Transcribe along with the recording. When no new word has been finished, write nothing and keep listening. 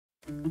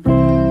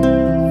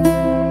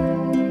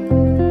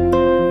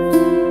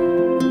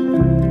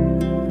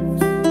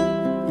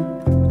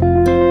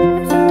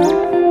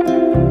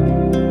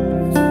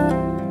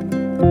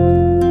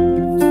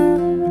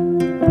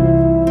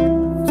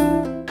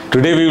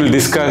Today we will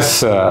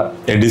discuss a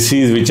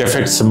disease which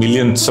affects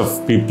millions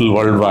of people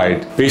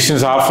worldwide.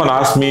 Patients often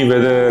ask me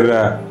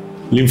whether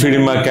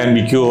lymphedema can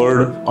be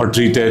cured or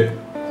treated.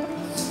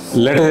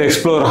 Let us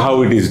explore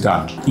how it is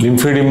done.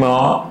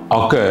 Lymphedema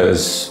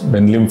occurs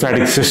when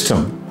lymphatic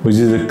system, which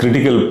is a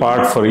critical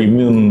part for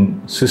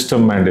immune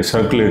system and a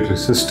circulatory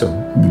system,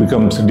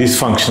 becomes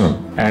dysfunctional,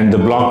 and the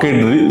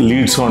blockade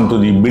leads on to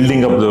the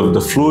building up of the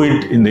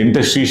fluid in the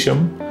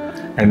interstitium,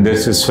 and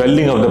there's a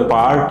swelling of the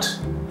part,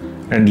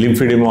 and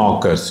lymphedema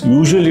occurs.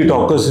 Usually it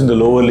occurs in the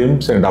lower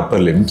limbs and upper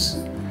limbs,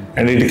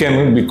 and it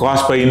can be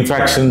caused by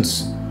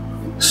infections,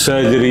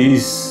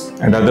 surgeries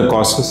and other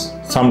causes,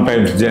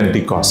 sometimes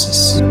genetic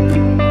causes.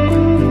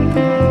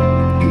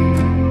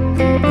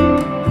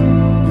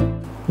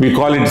 We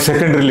call it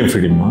secondary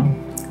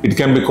lymphedema. It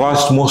can be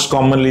caused most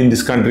commonly in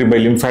this country by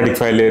lymphatic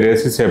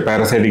filariasis, a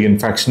parasitic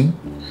infection.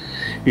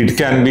 It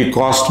can be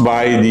caused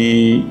by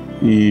the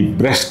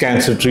breast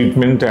cancer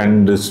treatment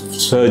and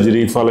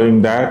surgery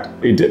following that.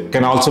 It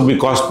can also be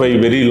caused by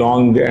very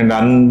long and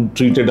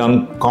untreated,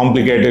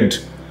 uncomplicated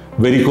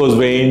varicose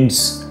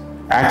veins,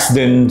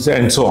 accidents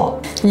and so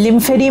on.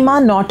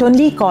 Lymphedema not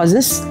only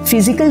causes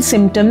physical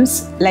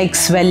symptoms like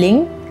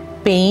swelling,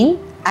 pain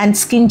and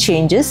skin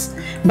changes,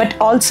 but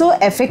also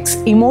affects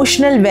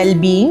emotional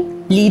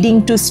well-being,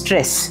 leading to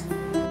stress.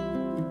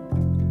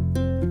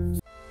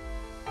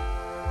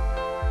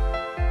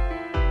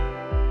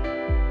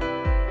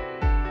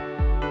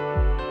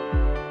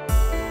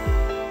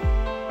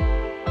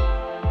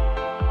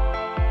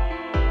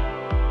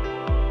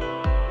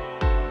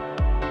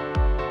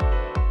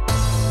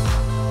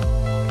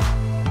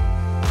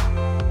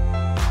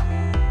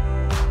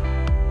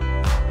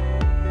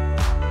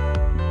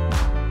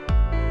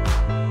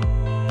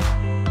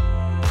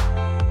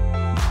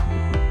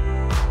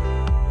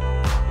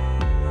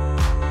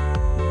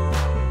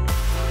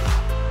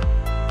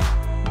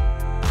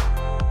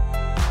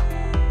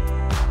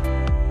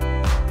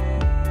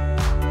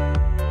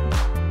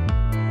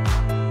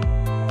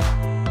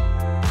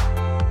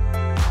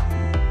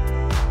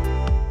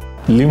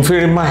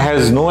 Lymphedema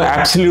has no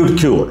absolute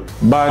cure,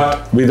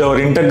 but with our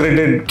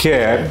integrated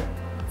care,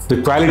 the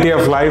quality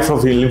of life of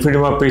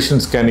lymphedema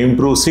patients can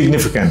improve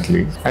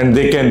significantly and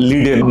they can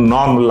lead a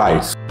normal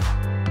life.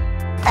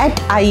 At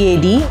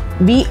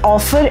IAD, we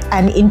offer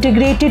an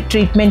integrated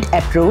treatment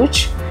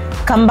approach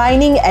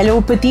combining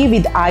allopathy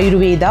with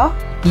Ayurveda,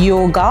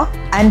 yoga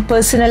and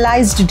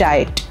personalized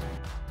diet.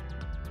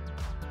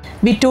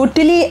 We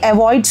totally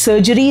avoid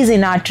surgeries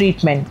in our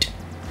treatment.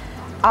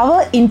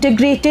 Our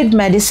integrated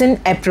medicine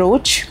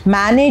approach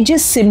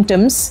manages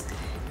symptoms,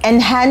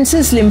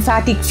 enhances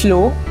lymphatic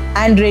flow,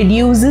 and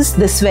reduces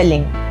the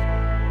swelling.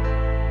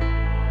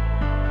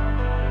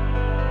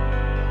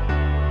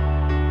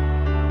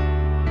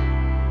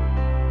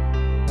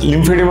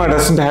 Lymphedema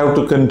doesn't have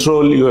to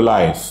control your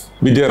life.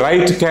 With the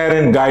right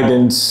care and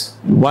guidance,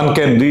 one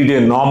can lead a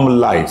normal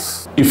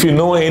life. If you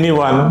know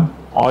anyone,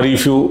 or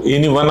if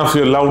any one of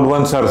your loved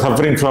ones are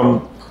suffering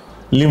from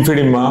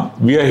lymphedema,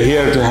 we are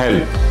here to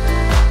help.